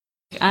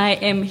I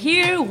am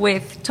here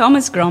with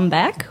Thomas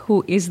Grombach,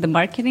 who is the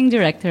marketing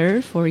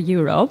director for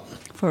Europe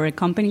for a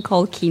company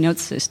called Keynote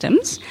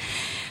Systems.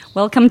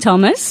 Welcome,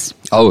 Thomas.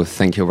 Oh,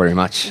 thank you very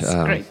much.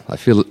 Great. I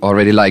feel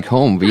already like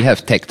home. We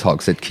have tech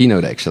talks at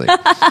Keynote, actually.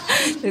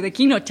 The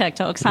Keynote Tech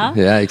Talks, huh?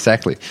 Yeah,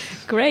 exactly.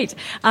 Great.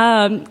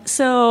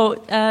 So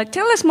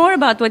tell us more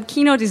about what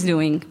Keynote is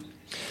doing.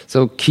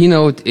 So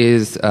Keynote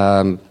is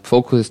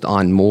focused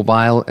on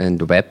mobile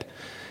and web.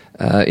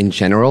 In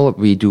general,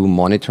 we do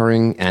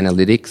monitoring,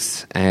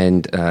 analytics,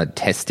 and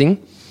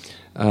testing.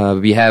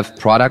 We have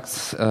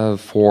products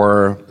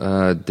for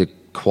the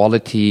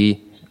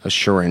quality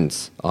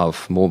assurance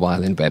of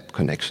mobile and web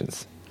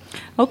connections.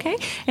 Okay,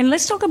 and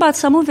let's talk about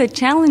some of the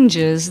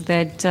challenges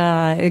that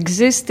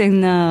exist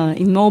in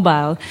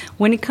mobile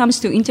when it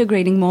comes to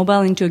integrating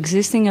mobile into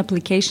existing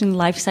application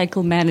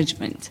lifecycle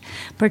management,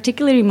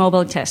 particularly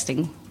mobile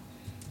testing.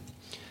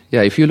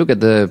 Yeah, if you look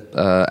at the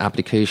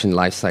application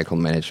lifecycle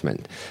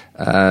management,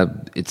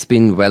 it's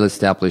been well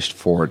established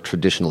for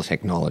traditional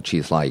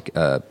technologies like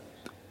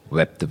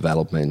web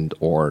development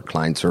or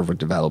client-server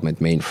development,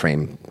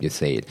 mainframe, you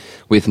say it.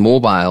 With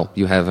mobile,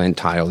 you have an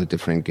entirely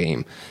different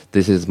game.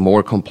 This is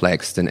more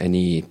complex than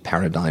any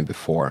paradigm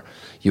before.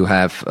 You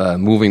have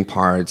moving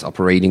parts,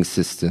 operating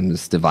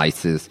systems,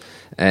 devices,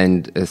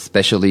 and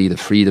especially the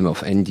freedom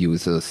of end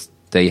users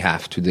they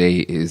have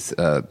today is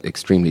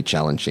extremely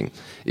challenging.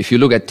 If you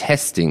look at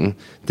testing,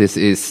 this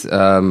is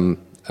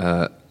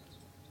a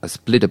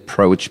split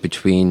approach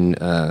between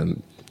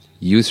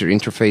user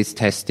interface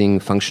testing,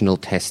 functional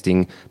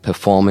testing,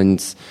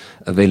 performance,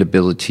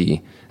 availability,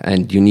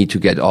 and you need to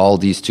get all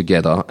these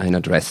together and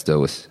address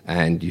those.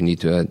 And you need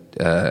to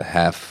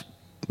have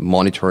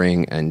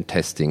monitoring and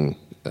testing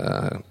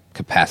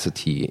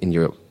capacity in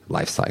your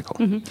life cycle.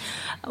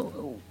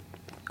 Mm-hmm.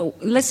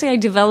 Let's say I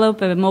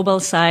develop a mobile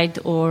site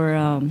or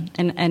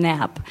an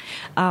app.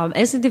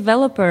 As a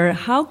developer,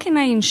 how can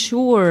I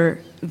ensure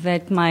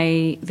that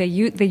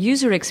the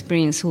user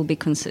experience will be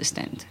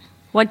consistent?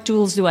 What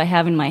tools do I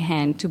have in my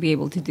hand to be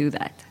able to do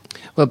that?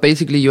 Well,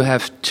 basically, you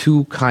have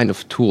two kind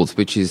of tools,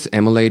 which is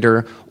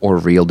emulator or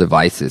real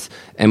devices.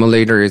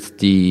 Emulator is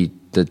the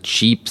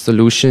cheap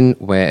solution,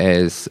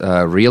 whereas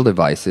real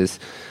devices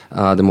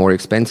the more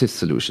expensive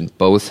solution.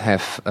 Both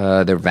have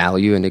their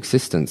value and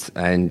existence,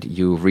 and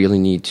you really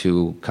need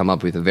to come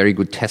up with a very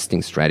good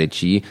testing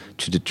strategy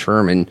to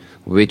determine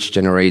which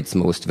generates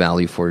most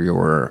value for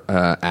your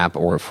app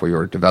or for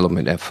your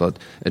development effort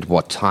at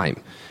what time.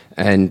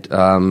 And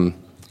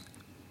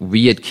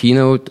we at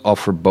Keynote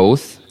offer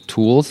both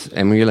tools,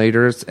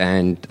 emulators,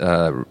 and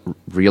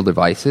real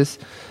devices.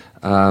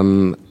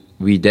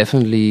 We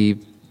definitely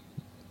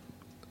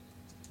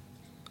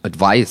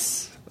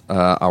advise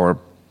our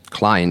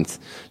clients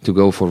to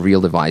go for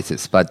real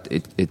devices, but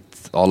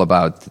it's all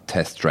about the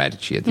test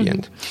strategy at the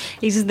end.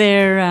 Is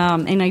there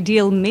an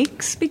ideal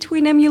mix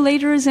between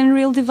emulators and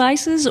real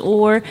devices,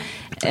 or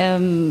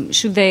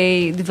should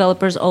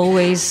developers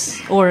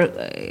always, or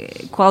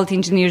quality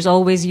engineers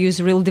always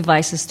use real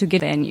devices to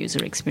get the end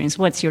user experience?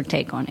 What's your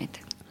take on it?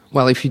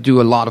 Well, if you do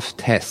a lot of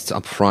tests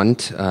up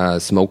front,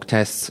 smoke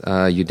tests,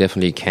 you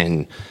definitely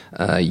can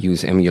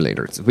use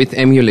emulators. With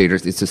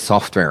emulators, it's a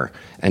software,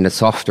 and the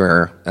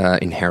software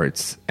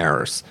inherits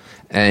errors.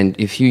 And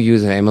if you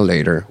use an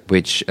emulator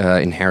which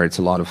inherits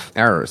a lot of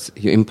errors,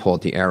 you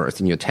import the errors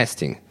in your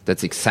testing.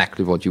 That's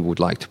exactly what you would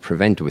like to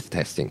prevent with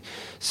testing.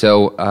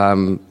 So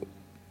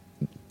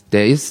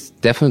there is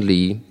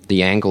definitely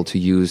the angle to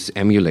use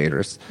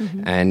emulators,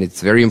 and it's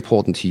very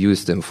important to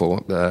use them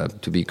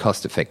to be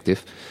cost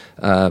effective.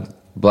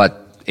 But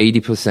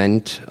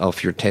 80%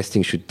 of your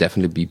testing should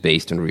definitely be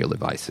based on real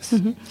devices.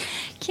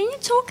 Can you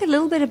talk a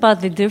little bit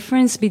about the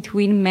difference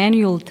between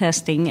manual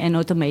testing and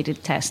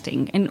automated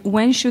testing, and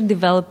when should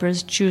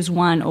developers choose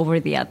one over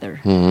the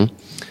other?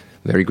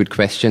 Very good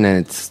question,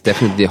 and it's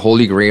definitely the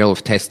holy grail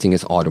of testing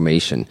is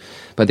automation.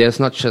 But there's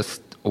not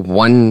just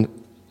one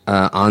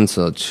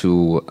answer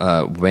to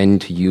when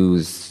to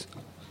use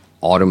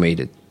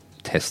automated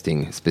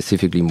testing,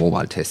 specifically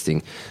mobile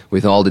testing.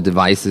 With all the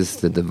devices,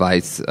 the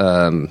device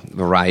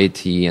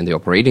variety and the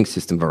operating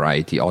system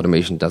variety,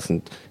 automation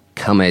doesn't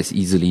come as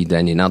easily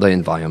than in other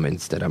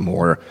environments that are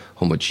more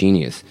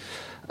homogeneous.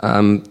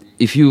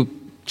 If you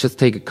just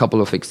take a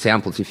couple of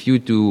examples, if you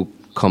do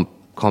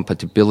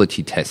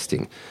compatibility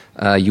testing,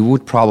 you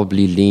would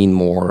probably lean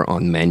more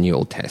on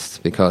manual tests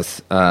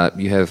because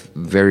you have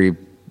very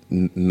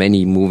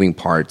many moving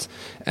parts,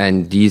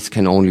 and these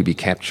can only be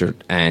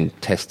captured and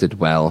tested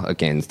well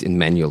against in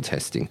manual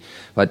testing.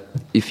 But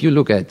if you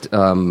look at,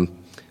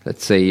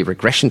 let's say,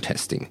 regression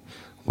testing,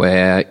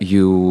 where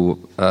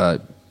you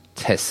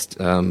test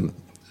the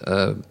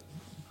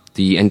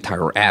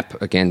entire app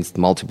against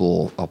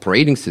multiple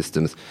operating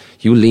systems,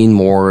 you lean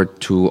more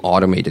to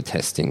automated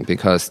testing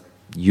because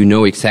you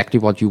know exactly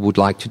what you would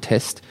like to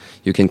test.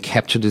 You can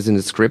capture this in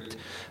the script.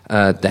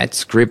 That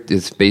script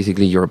is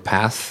basically your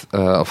path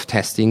of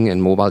testing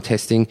and mobile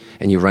testing,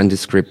 and you run the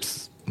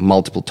scripts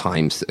multiple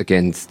times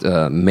against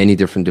many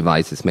different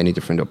devices, many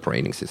different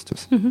operating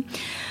systems. Mm-hmm.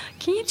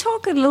 Can you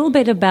talk a little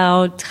bit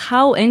about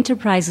how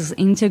enterprises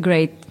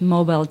integrate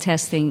mobile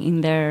testing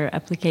in their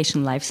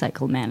application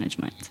lifecycle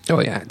management?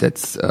 Oh yeah,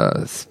 that's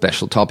a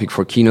special topic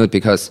for Keynote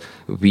because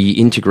we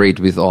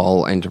integrate with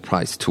all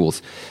enterprise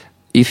tools.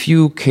 If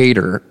you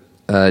cater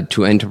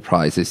to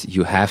enterprises,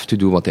 you have to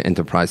do what the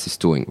enterprise is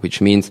doing, which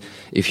means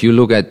if you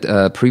look at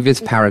previous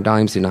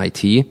paradigms in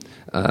IT,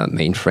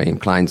 mainframe,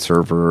 client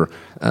server,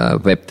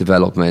 web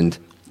development,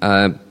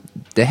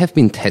 there have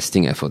been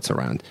testing efforts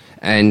around.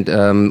 And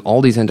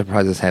all these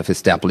enterprises have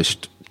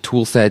established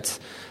tool sets,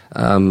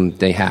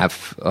 they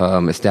have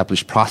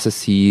established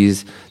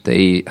processes,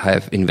 they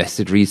have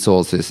invested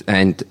resources,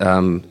 and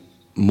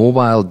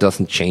mobile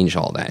doesn't change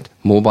all that.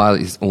 Mobile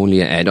is only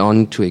an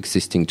add-on to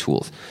existing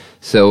tools.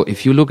 So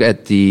if you look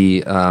at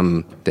the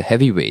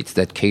heavyweights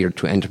that cater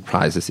to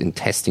enterprises in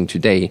testing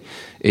today,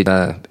 it's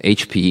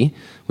HP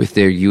with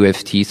their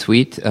UFT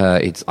suite,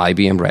 it's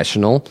IBM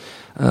Rational.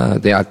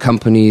 There are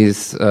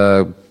companies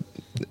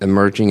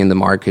emerging in the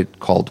market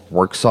called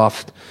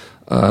Worksoft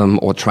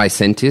or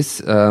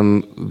Tricentis.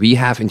 We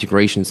have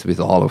integrations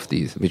with all of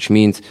these, which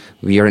means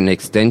we are an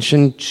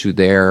extension to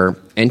their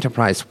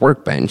enterprise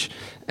workbench,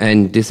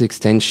 and this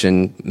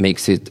extension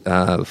makes it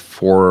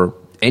for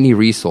any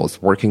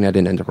resource working at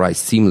an enterprise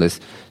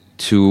seamless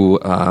to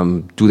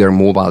do their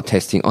mobile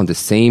testing on the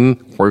same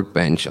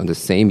workbench, on the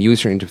same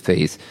user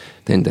interface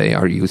than they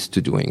are used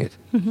to doing it.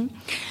 Mm-hmm.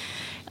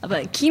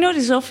 But Keynote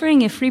is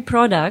offering a free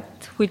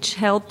product which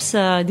helps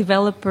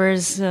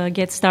developers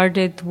get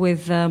started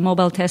with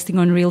mobile testing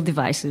on real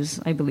devices,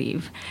 I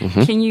believe.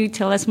 Mm-hmm. Can you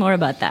tell us more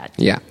about that?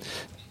 Yeah.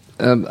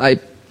 I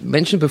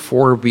mentioned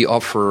before we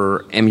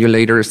offer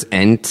emulators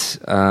and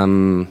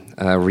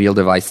real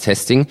device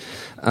testing.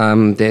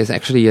 There's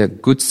actually a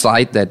good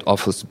site that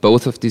offers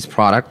both of these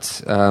products,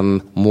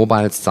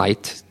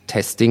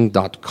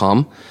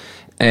 mobilesitetesting.com.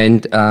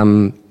 And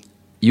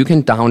you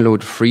can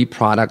download free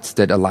products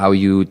that allow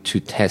you to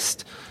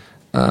test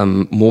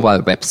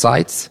mobile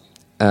websites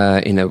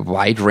in a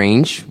wide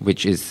range,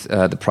 which is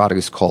the product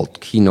is called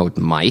Keynote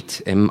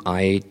Mite,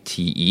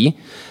 M-I-T-E.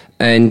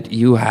 And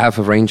you have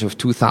a range of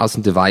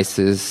 2,000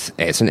 devices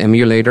as an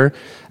emulator,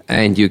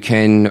 and you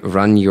can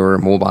run your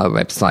mobile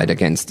website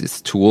against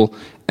this tool,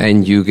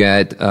 and you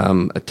get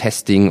a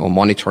testing or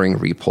monitoring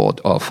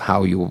report of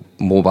how your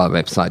mobile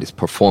website is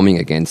performing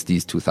against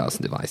these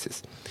 2,000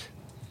 devices.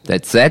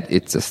 That said,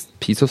 it's a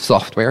piece of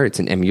software, it's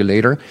an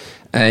emulator,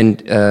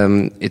 and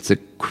it's a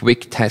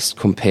quick test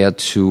compared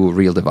to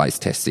real device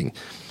testing.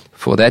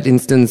 For that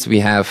instance,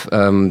 we have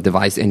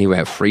Device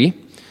Anywhere Free.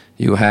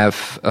 You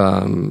have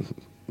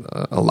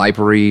a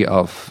library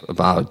of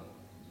about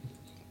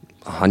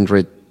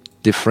 100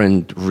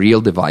 different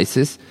real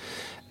devices,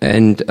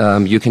 and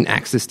you can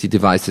access the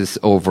devices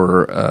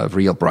over a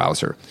real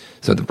browser.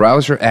 So the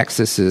browser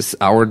accesses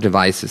our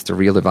devices, the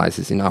real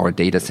devices in our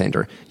data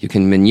center. You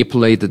can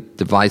manipulate the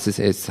devices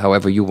as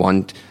however you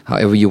want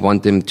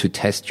them to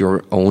test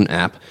your own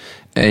app,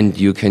 and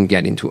you can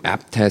get into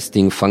app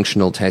testing,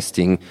 functional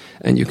testing,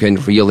 and you can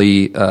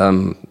really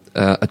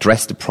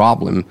address the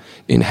problem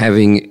in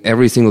having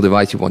every single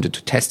device you wanted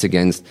to test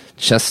against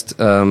just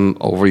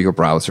over your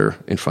browser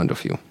in front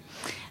of you.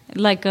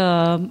 Like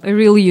a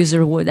real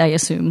user would, I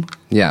assume.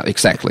 Yeah,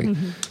 exactly.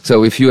 Mm-hmm.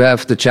 So if you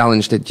have the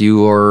challenge that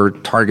your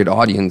target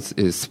audience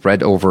is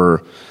spread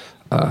over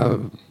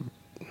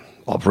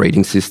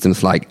operating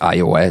systems like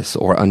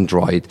iOS or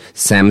Android,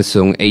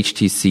 Samsung,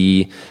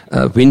 HTC,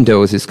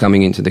 Windows is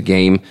coming into the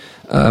game,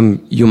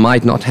 you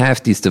might not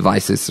have these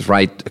devices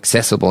right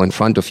accessible in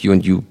front of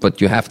you,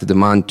 but you have the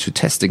demand to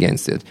test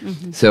against it.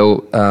 Mm-hmm.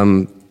 So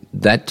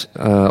that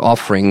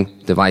offering,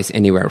 Device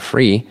Anywhere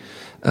Free,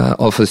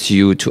 offers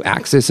you to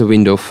access a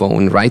Windows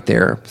phone right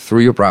there through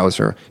your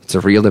browser. It's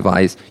a real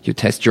device. You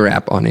test your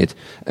app on it,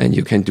 and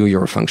you can do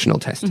your functional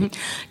testing.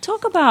 Mm-hmm.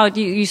 Talk about,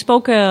 you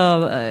spoke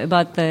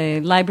about the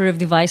library of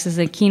devices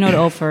that Keynote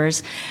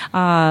offers.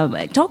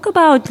 Talk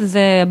about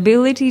the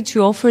ability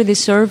to offer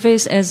this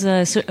service as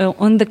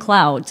on the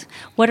cloud.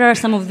 What are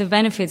some of the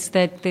benefits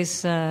that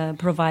this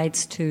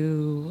provides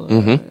to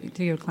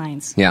your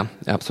clients? Yeah,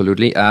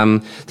 absolutely.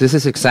 This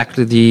is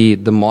exactly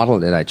the model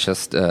that I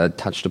just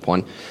touched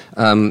upon.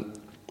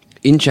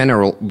 In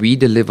general, we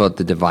deliver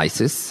the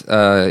devices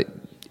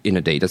in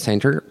a data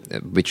center,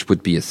 which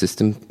would be a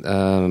system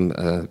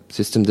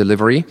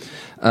delivery.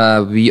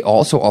 We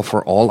also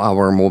offer all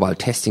our mobile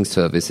testing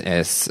service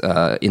as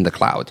in the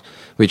cloud,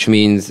 which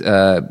means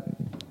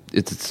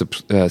it's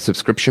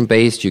subscription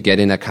based. You get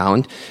an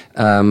account,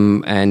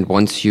 and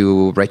once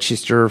you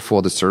register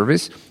for the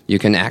service, you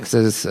can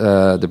access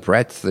the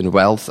breadth and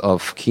wealth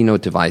of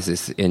Keynote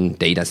devices in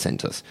data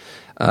centers.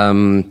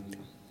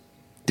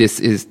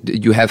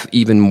 You have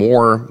even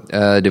more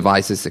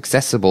devices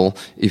accessible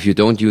if you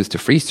don't use the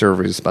free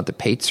service, but the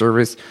paid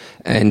service.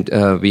 And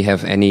we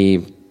have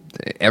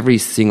every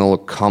single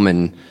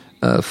common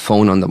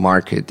phone on the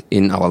market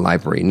in our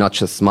library, not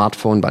just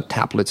smartphone, but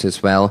tablets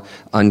as well,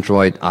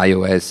 Android,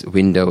 iOS,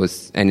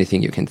 Windows,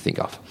 anything you can think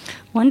of.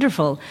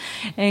 Wonderful.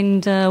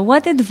 And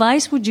what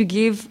advice would you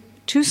give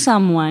to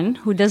someone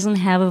who doesn't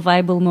have a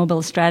viable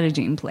mobile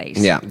strategy in place?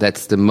 Yeah,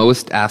 that's the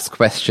most asked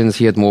questions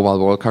here at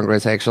Mobile World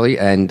Congress, actually.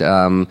 And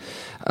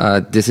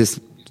this is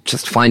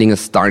just finding a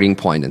starting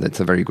point, and that's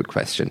a very good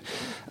question.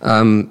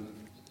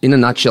 In a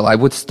nutshell, I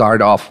would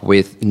start off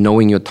with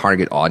knowing your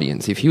target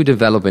audience. If you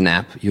develop an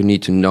app, you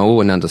need to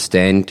know and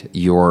understand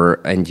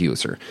your end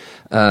user.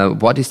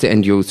 What is the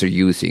end user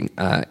using?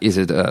 Is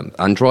it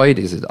Android?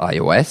 Is it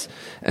iOS?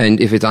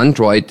 And if it's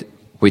Android,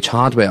 which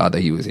hardware are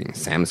they using?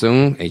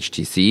 Samsung,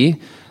 HTC?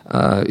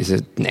 Is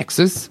it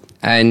Nexus?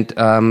 And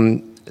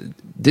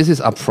this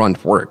is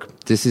upfront work.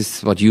 This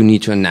is what you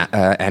need to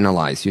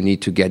analyze. You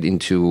need to get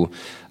into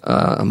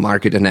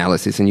market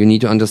analysis, and you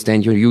need to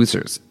understand your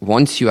users.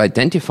 Once you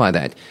identify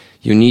that,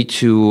 you need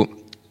to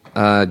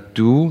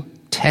do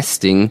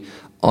testing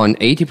on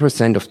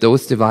 80% of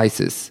those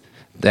devices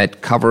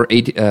that cover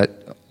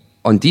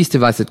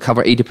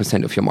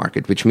 80% of your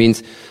market, which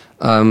means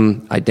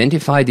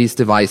identify these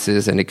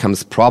devices, and it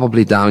comes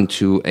probably down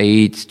to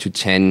 8 to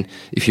 10.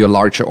 If you're a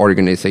larger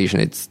organization,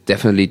 it's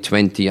definitely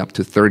 20 up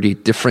to 30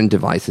 different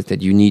devices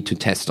that you need to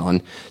test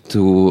on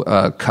to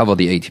cover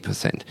the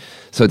 80%.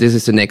 So this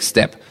is the next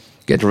step.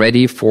 Get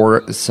ready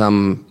for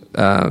some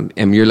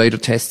emulator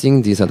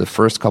testing. These are the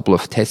first couple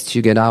of tests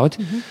you get out.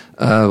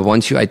 Mm-hmm.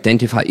 Once you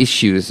identify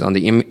issues on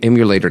the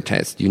emulator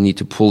test, you need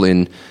to pull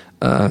in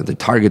the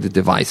targeted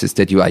devices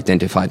that you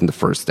identified in the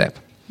first step.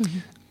 Mm-hmm.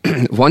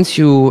 Once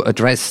you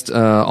addressed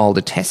all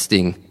the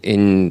testing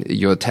in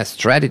your test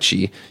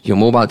strategy, your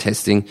mobile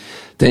testing,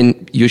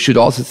 then you should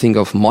also think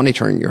of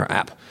monitoring your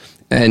app.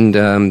 And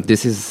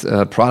this is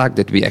a product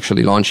that we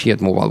actually launched here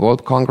at Mobile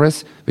World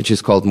Congress, which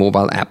is called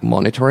Mobile App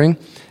Monitoring.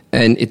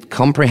 And it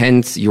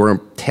comprehends your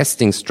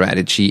testing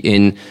strategy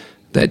in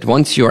that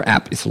once your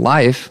app is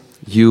live,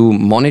 you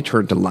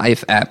monitor the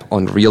live app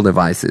on real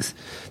devices.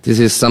 This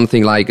is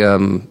something like a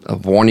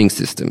warning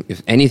system.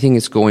 If anything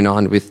is going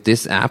on with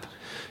this app,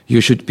 you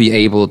should be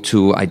able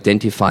to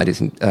identify this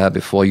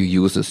before your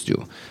users do.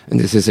 And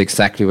this is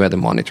exactly where the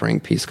monitoring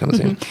piece comes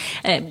in.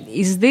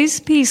 Is this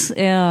piece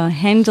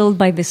handled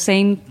by the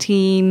same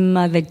team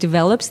that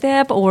develops the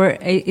app, or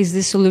is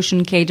this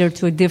solution catered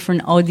to a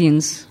different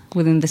audience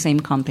within the same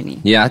company?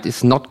 Yeah,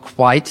 it's not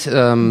quite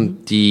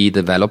the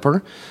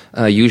developer.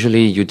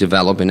 Usually you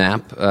develop an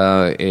app,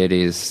 it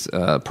is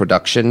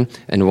production,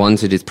 and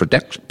once it is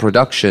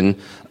production,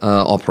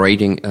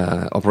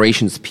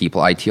 operations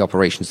people, IT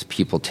operations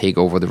people take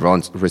over the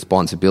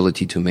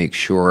responsibility to make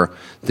sure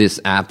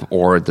this app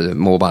or the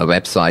mobile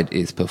website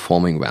is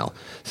performing well.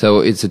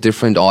 So it's a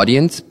different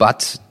audience,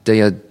 but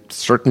they are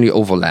certainly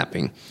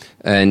overlapping.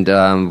 And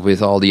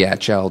with all the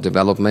agile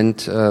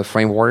development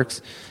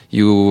frameworks,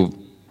 you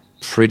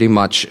pretty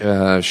much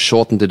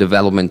shorten the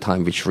development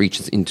time, which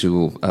reaches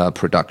into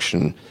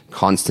production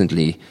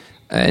constantly.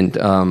 And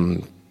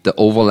the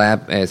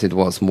overlap, as it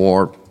was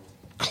more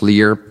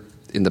clear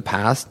in the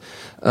past,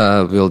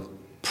 will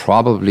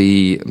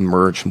probably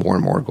merge more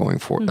and more going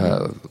forward.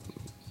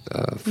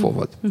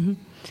 Mm-hmm.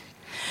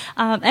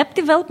 App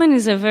development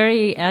is a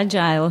very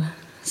agile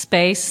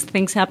space.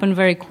 Things happen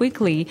very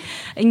quickly.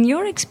 In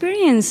your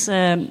experience,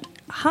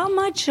 how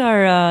much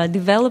are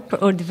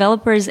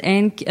developers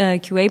and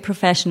QA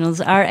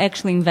professionals are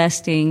actually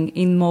investing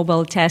in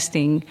mobile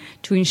testing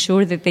to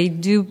ensure that they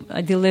do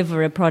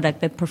deliver a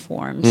product that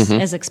performs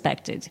as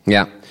expected?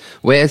 Yeah.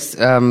 Whereas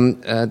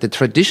the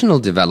traditional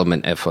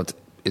development effort,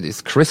 it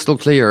is crystal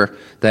clear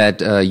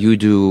that you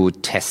do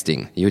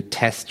testing. You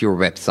test your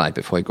website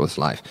before it goes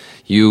live.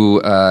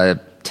 You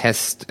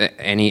test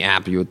any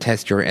app. You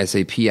test your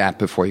SAP app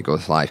before it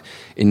goes live.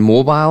 In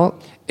mobile,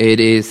 it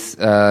is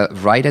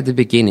right at the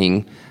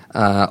beginning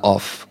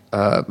of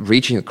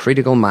reaching a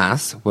critical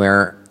mass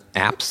where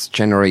apps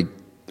generate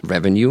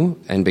revenue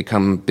and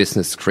become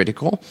business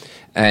critical.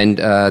 And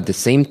the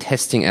same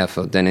testing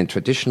effort than in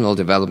traditional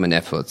development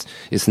efforts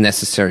is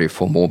necessary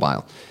for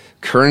mobile.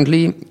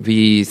 Currently,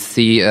 we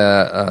see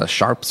a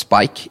sharp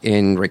spike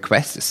in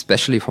requests,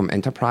 especially from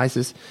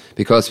enterprises,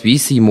 because we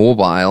see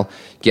mobile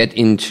get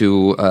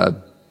into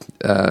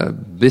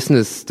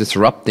business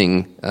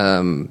disrupting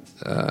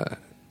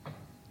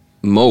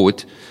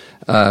mode,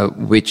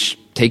 which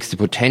takes the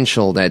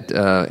potential that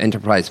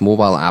enterprise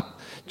mobile app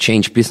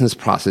change business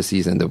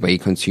processes and the way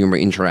consumer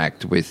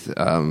interact with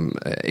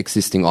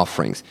existing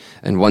offerings.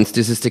 And once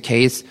this is the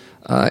case,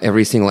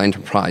 every single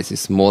enterprise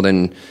is more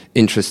than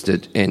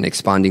interested in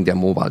expanding their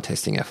mobile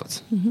testing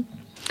efforts. Mm-hmm.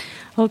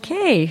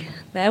 Okay,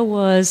 that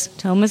was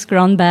Thomas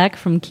Gronbach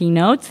from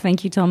Keynote.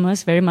 Thank you,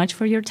 Thomas, very much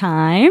for your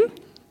time.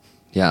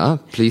 Yeah,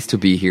 pleased to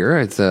be here.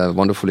 It's a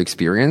wonderful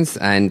experience.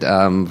 And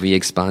we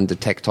expand the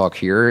Tech Talk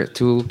here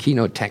to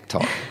Keynote Tech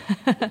Talk.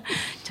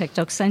 Tech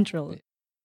Talk Central.